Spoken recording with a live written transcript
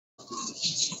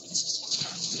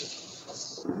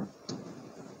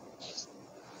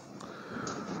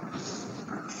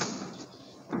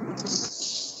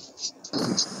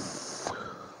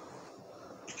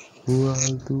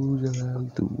तू जलाल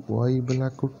तू वाई बला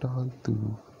कुटाल तू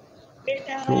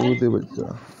छोड़ दे बच्चा।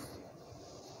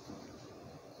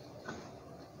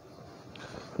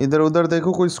 इधर उधर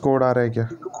देखो कोई स्क्वाड आ रहा है क्या?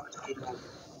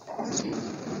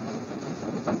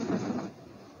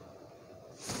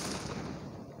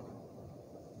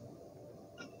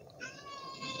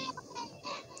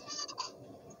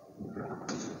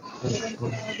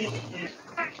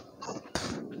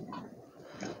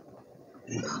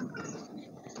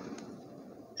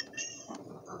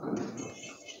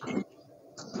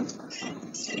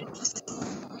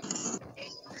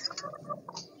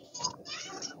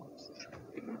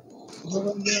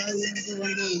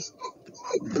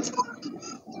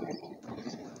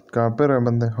 कहाँ पे रहे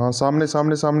बंदे? हाँ सामने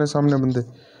सामने सामने सामने बंदे।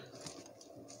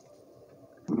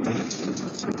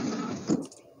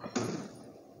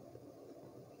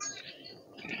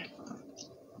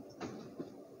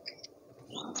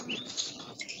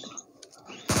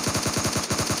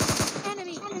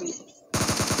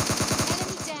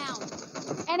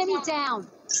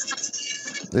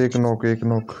 एक नोक एक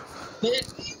नोक।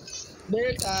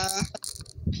 बेटा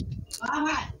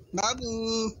बाबू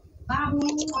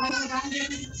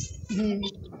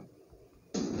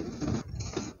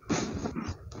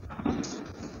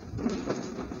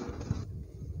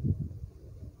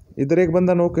इधर एक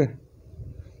बंदा नोक है।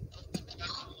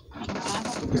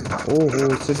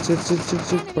 ओहो sit sit sit sit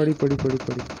sit पड़ी पड़ी पड़ी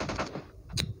पड़ी।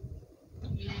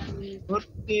 और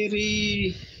तेरी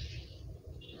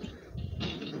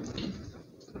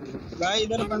भाई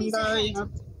इधर बंदा है यहाँ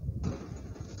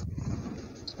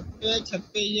छत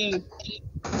पे ये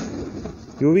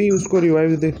यूवी उसको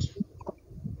रिवाइव दे।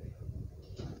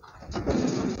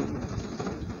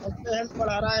 हेल्थ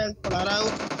बढ़ा रहा है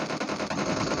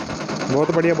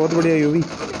बहुत बढ़िया यूवी।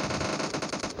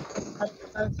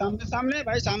 सामने सामने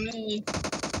भाई सामने।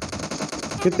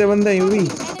 कितने बंदे हैं यूवी?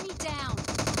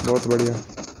 बहुत बढ़िया।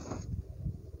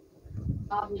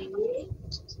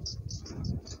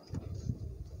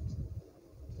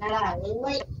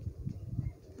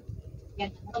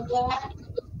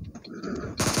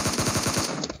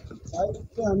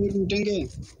 हम ही लूटेंगे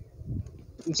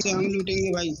उससे हम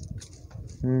लूटेंगे भाई।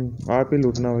 आप ही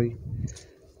लूटना भाई।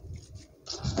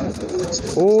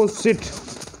 ओ शिट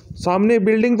सामने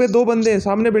बिल्डिंग पे दो बंदे हैं।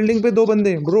 सामने बिल्डिंग पे दो बंदे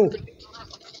हैं ब्रो।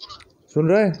 सुन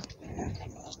रहा है?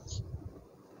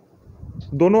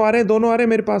 दोनों आ रहे हैं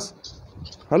मेरे पास।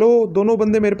 हेलो दोनों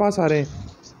बंदे मेरे पास आ रहे हैं।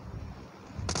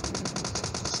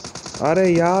 अरे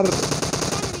यार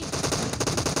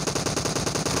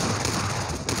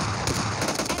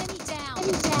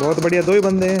बहुत बढ़िया दो ही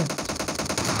बंदे हैं।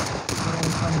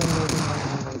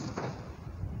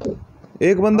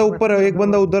 एक बंदा ऊपर है एक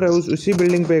बंदा उधर है। उसी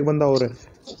बिल्डिंग पे एक बंदा और है।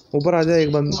 ऊपर आ जाए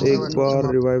एक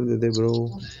बार रिवाइव दे दे ब्रो।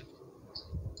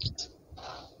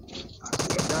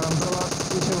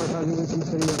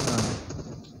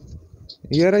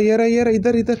 ये रहा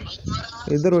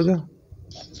इधर हो जा।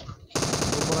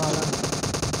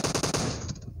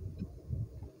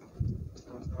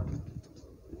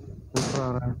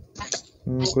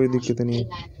 कोई दिक्कत नहीं है।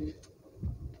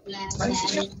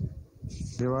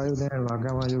 रिवाइव दे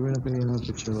भागा भाई भी ना कहीं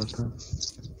पीछे बैठा।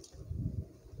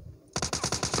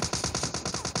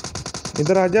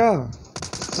 इधर आ जा।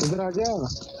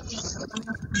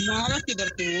 मारा किधर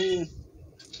थे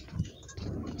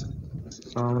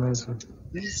सामने से।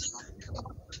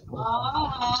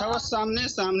 अच्छा वो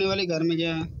सामने वाले घर में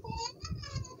गया।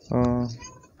 हाँ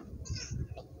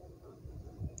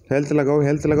हेल्थ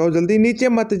लगाओ जल्दी। नीचे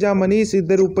मत जा मनीष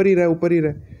इधर ऊपर ही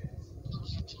रह।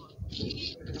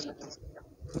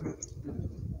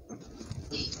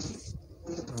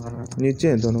 नीचे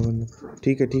हैं दोनों बंदे।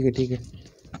 ठीक है।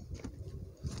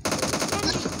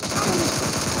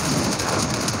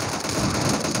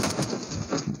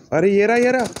 अरे ये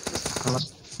रहा।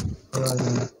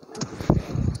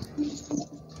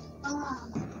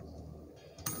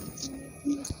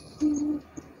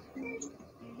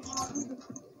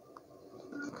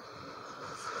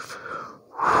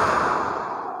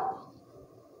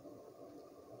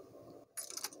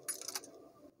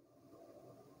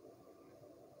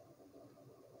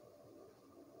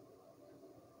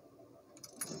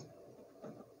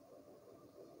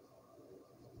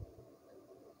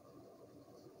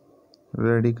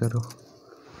 रेडी करो।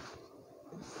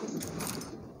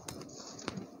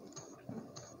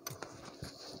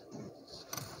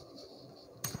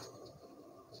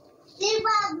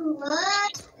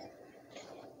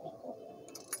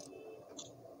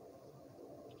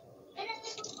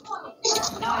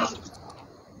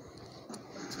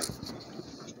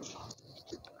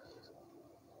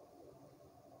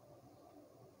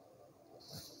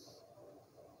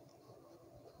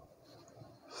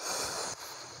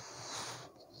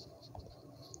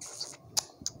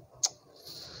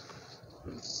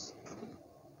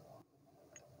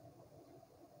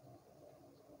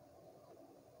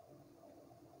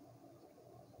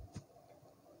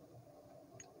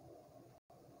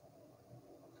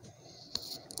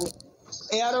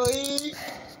 ए आरोही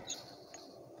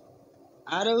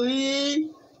आरोही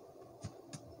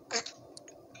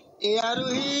ए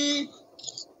आरोही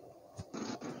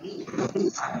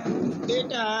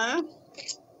बेटा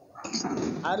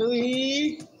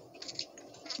आरोही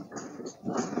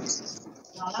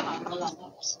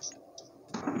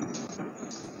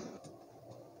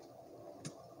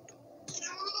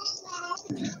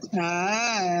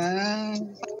हाँ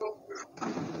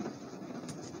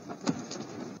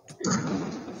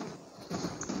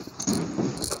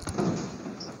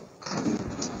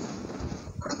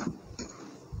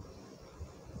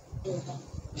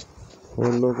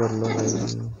फॉलो कर लो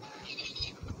भाई।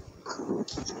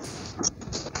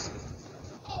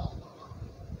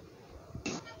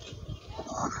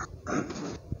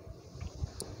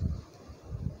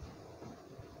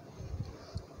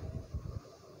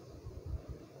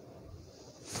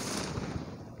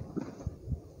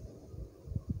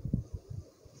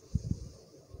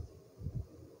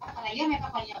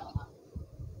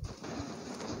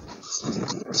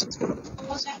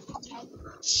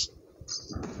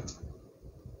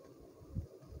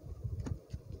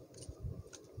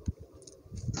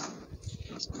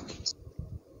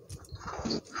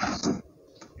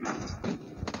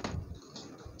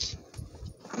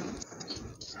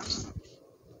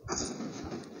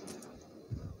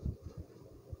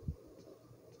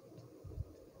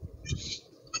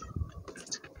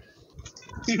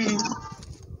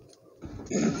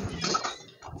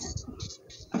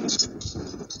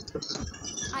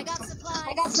 I got supplies.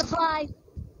 I got supplies.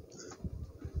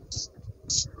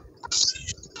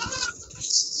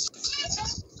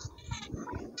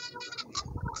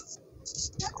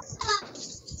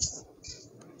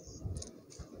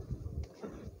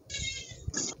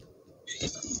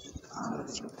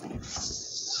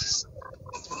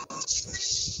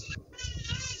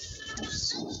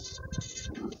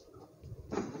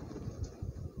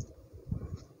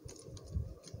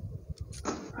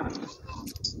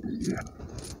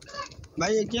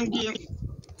 भाई एटीएम की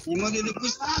एमओ दे दे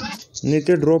कुछ।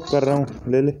 नीचे ड्रॉप कर रहा हूँ,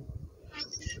 ले ले।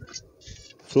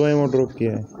 100 एमो ड्रॉप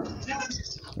किया है।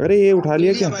 अरे ये उठा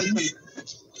लिया क्या? भाई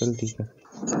चल ठीक है।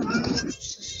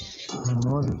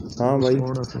 हाँ भाई,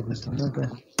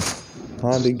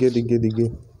 हाँ दिख गए।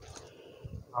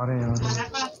 अरे यार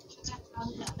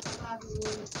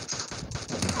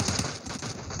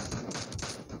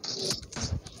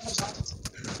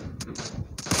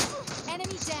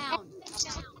Enemy down.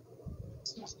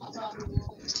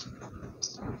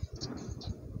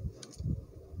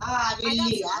 I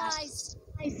got supplies.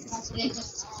 Enemy.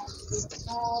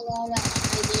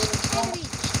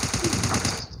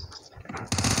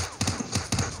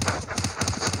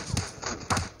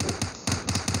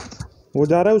 वो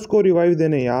जा रहा है उसको रिवाइव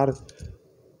देने यार।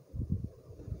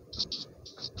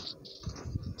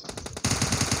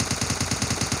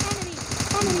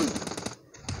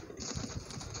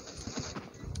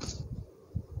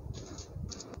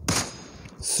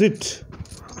 सिट।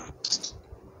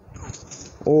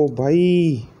 ओ भाई,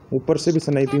 ऊपर से भी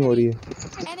स्नाइपिंग हो रही है।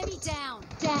 Enemy down.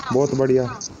 बहुत बढ़िया।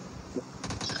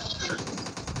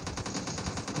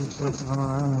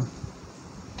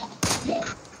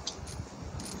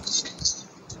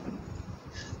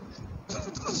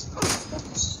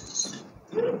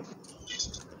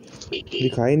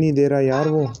 दिखाई नहीं दे रहा यार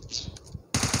वो।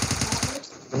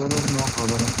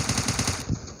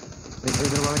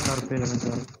 इधर वाले कार पे है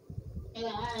सर।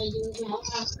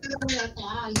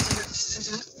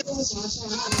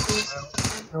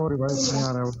 और भाई नहीं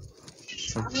आ रहा है।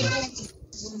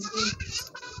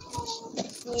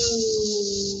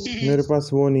 मेरे पास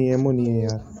वो नहीं है, एमो नहीं है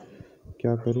यार,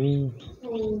 क्या करूं?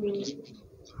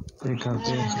 एक कार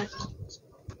पे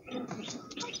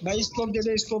भाई स्कोप दे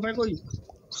दे, स्कोप है कोई?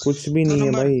 कुछ भी नहीं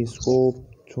है भाई, स्कोप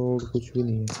छोड़ कुछ भी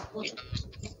नहीं है।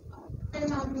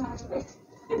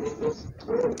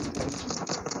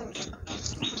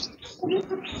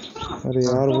 अरे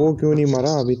यार वो क्यों नहीं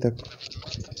मरा अभी तक?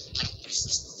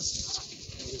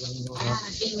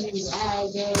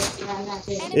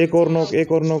 एक और नॉक,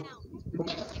 एक और नॉक।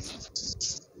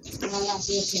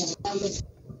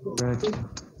 बैठ।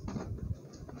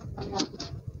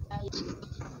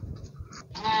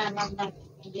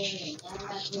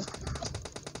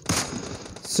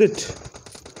 सिट।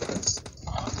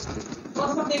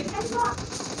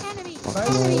 Enemy. भाई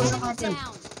Enemy. वहाँ Enemy पे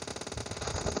down.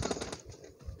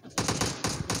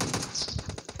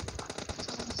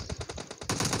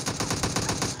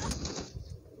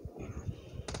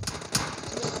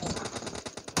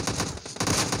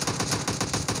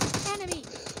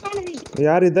 Enemy.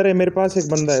 यार इधर है, मेरे पास एक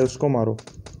बंदा है, उसको मारो।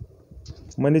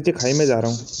 मैं नीचे खाई में जा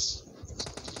रहा हूँ।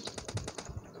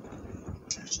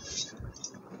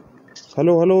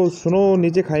 हेलो हेलो, सुनो,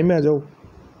 नीचे खाई में आ जाओ।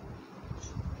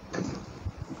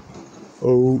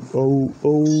 ओ ओ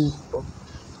ओ।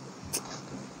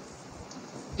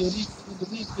 तेरी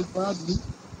तेरी के बाद भी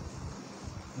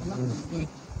है ना।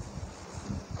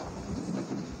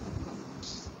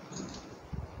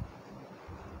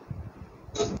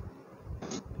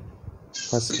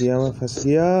 फंस गया, मैं फंस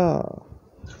गया।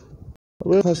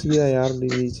 अबे फंस गया यार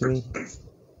बीच में।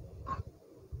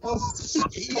 ओ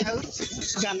यार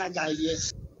गाना गाइए।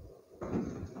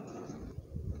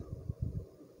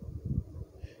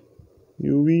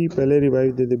 यूवी पहले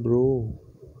रिवाइव दे दे ब्रो।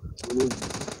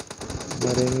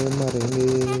 मरेंगे मरेंगे।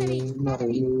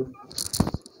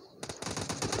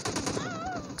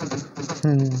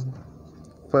 Enemy.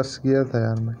 फंस गया था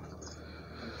यार मैं।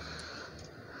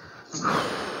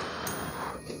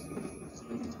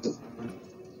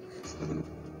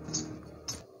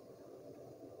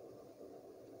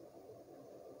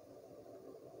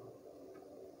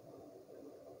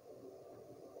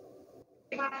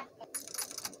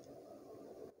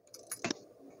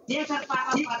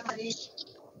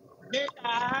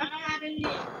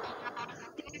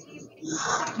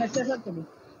 अच्छा सब करो।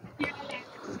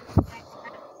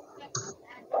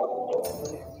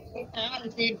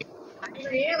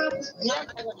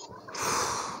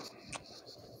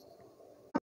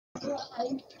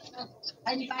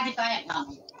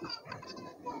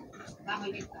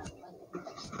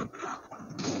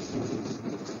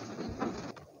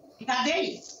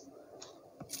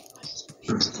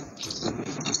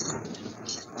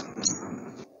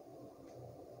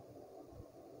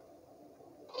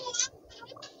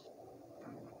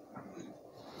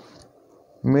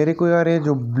 मेरे को यार ये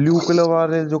जो ब्लू कलर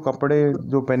वाले जो कपड़े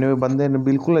जो पहने हुए बंदे हैं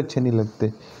बिल्कुल अच्छे नहीं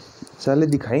लगते। साले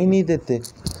दिखाई नहीं देते।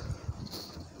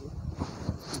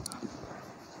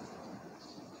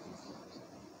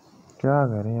 क्या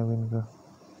करें अब इनका।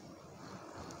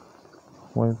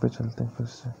 वहीं पे चलते हैं फिर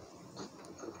से।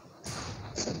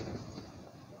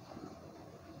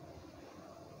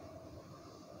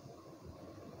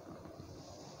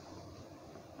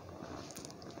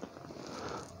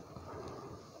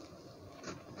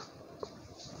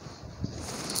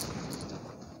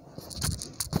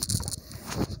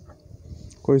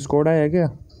 कोई स्क्वाड आया क्या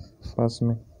पास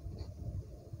में?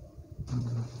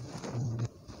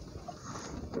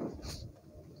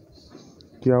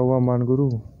 क्या हुआ मानगुरु?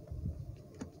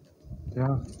 क्या?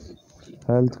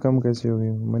 हेल्थ कम कैसे हो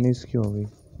गई? मनीष की हो गई?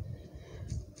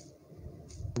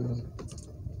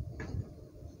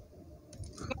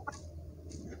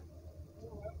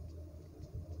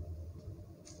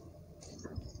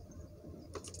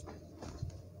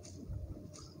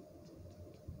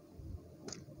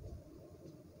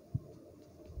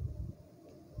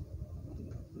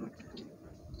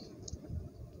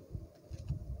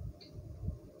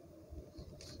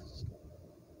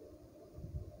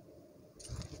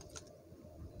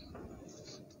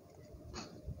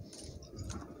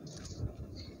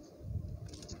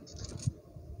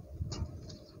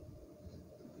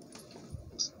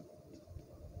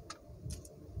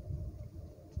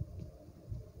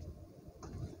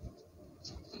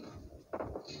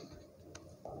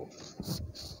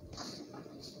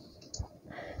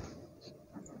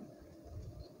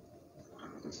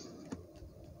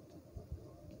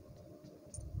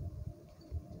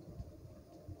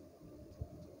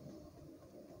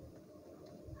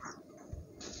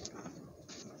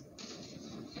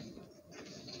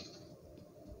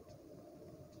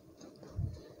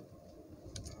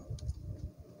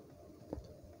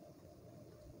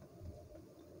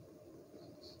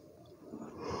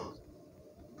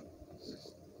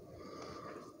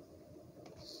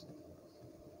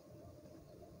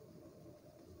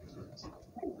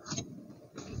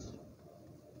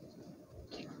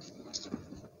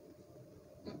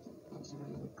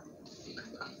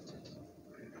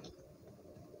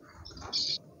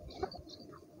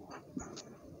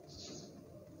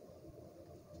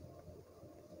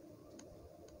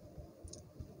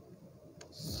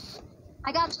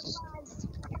 I got supplies.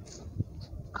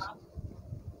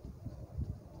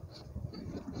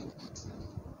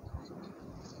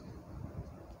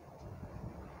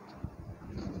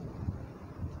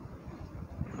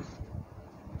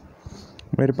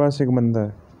 मेरे पास एक बंदा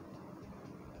है।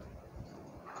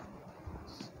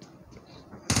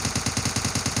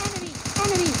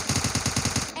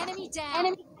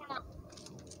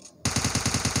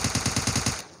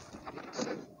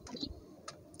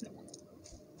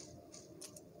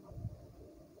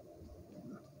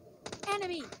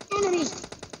 Enemy! Enemy!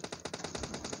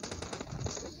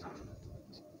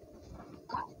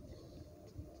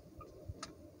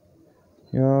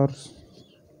 यार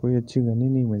कोई अच्छी गन ही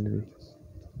नहीं मिल रही।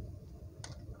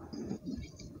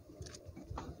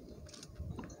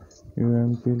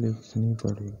 यूएमपी लिखनी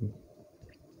पड़ेगी।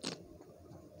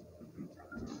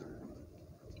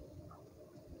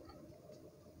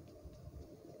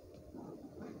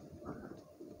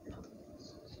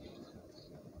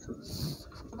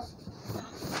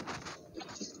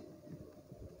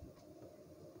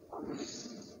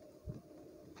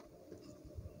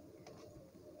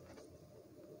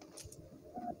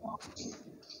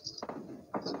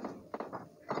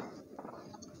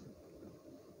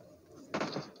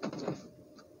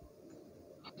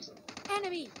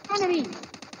 Enemy! Enemy!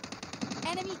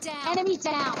 Enemy down! Enemy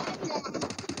down!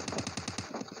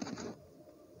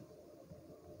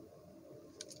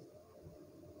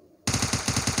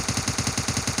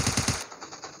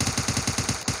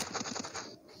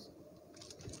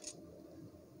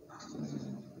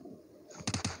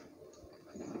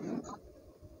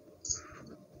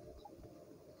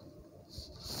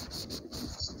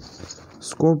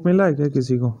 Scope मिला है क्या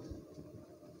किसी को?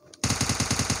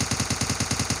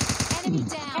 Enemy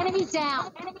down! Enemy down!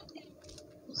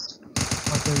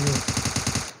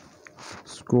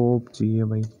 Scope चाहिए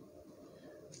भाई।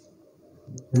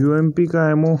 यूएमपी का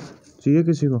एमओ चाहिए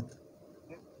किसी को?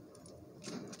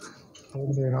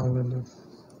 दे रहा हूँ ले।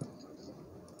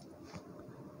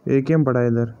 एकेएम पड़ा है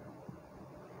इधर।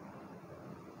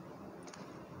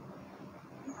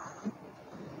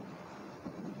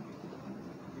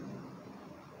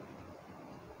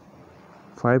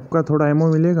 फाइव का थोड़ा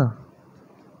एमओ मिलेगा?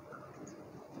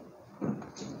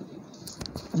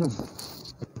 जो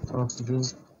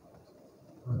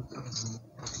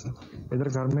इधर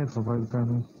घर में तो भाई का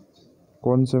नहीं।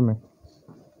 कौन से में?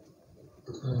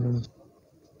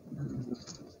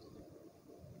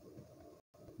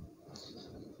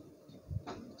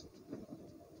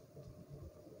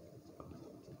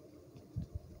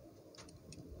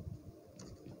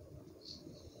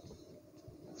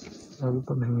 अभी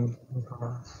तो नहीं है।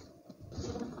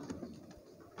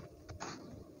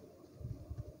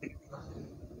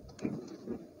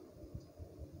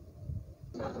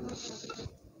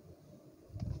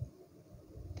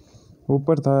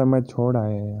 ऊपर था, मैं छोड़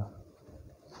आया यार।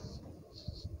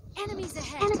 Enemies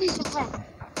ahead! Enemies ahead!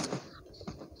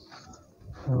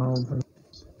 हाँ भाई।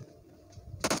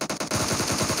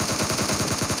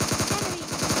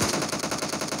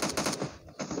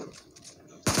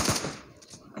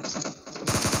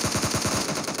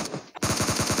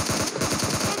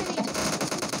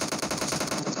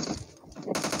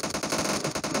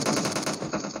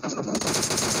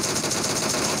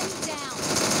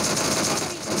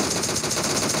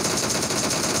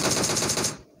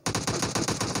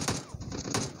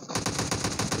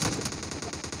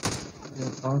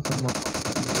 कौन सा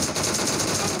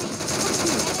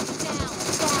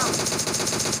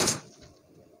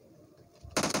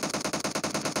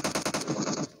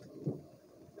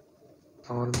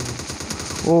और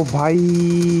ओ भाई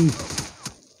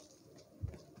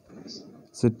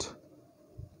सिट।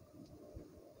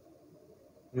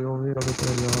 जो भी अभी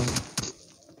तो जाओ।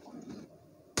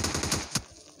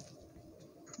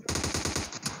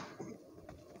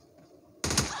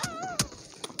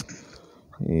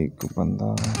 एक बंदा,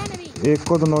 एक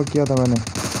को तो नॉक किया था मैंने।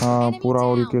 हाँ पूरा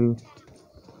ऑल किल,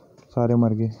 सारे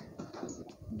मर गए।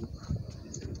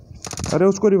 अरे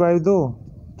उसको रिवाइव दो,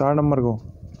 4 नंबर को।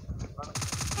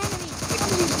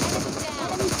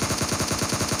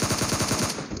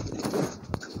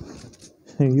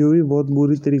 यू भी बहुत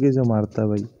बुरी तरीके से मारता है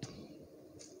भाई,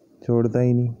 छोड़ता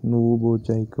ही नहीं। नूब हो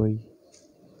चाहे कोई।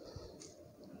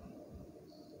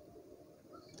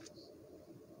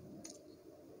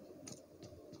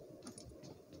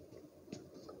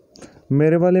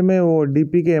 मेरे वाले में वो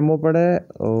डीपी के एमओ पड़ा है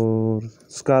और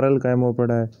स्कारल का एमओ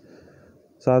पड़ा है,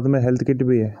 साथ में हेल्थ किट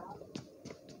भी है।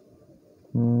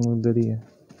 उधर ही है।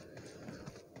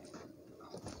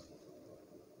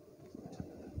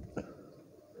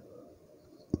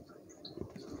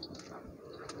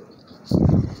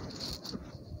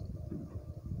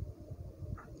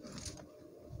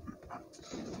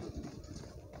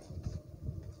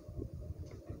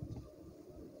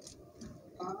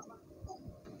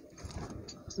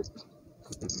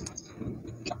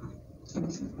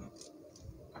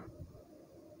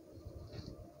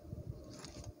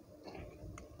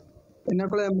 इन्ना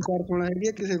कोले M4 सोना है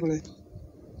क्या किसी कोले?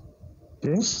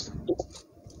 के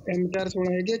M4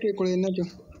 सोना है क्या के कोले इन्ना चो?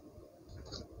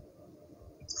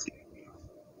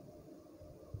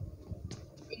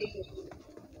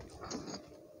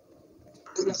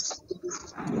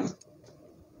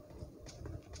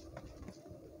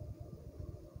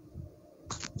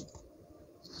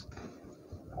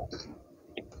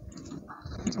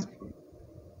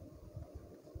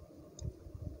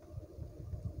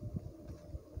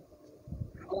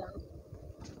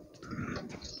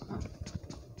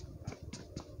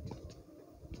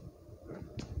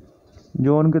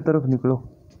 जोन की तरफ निकलो।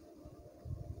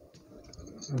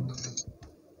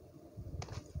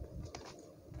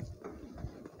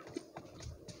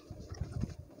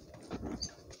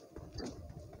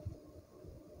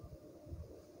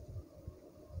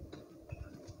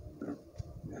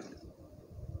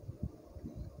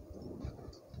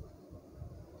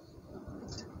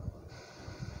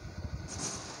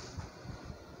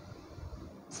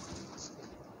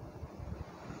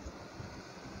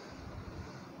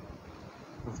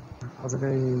 फंस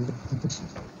गई।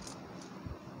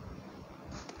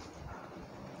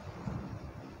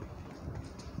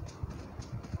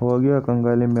 हो गया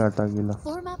कंगाली में आटा गीला।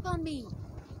 Form up on me.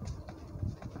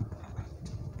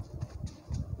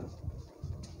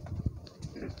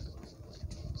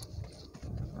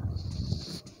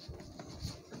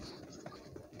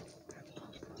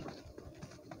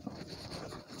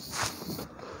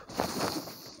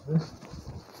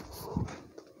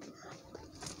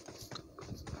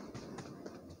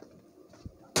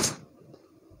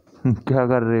 क्या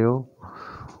कर रहे हो?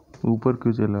 ऊपर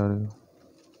क्यों चला रहे हो?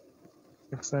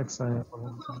 एक्स आया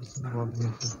बहुत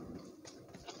नीचे।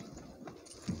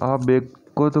 आप बैग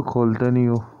को तो खोलते नहीं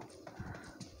हो।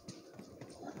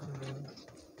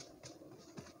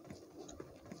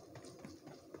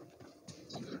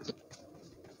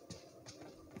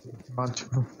 बात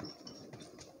छोड़ो।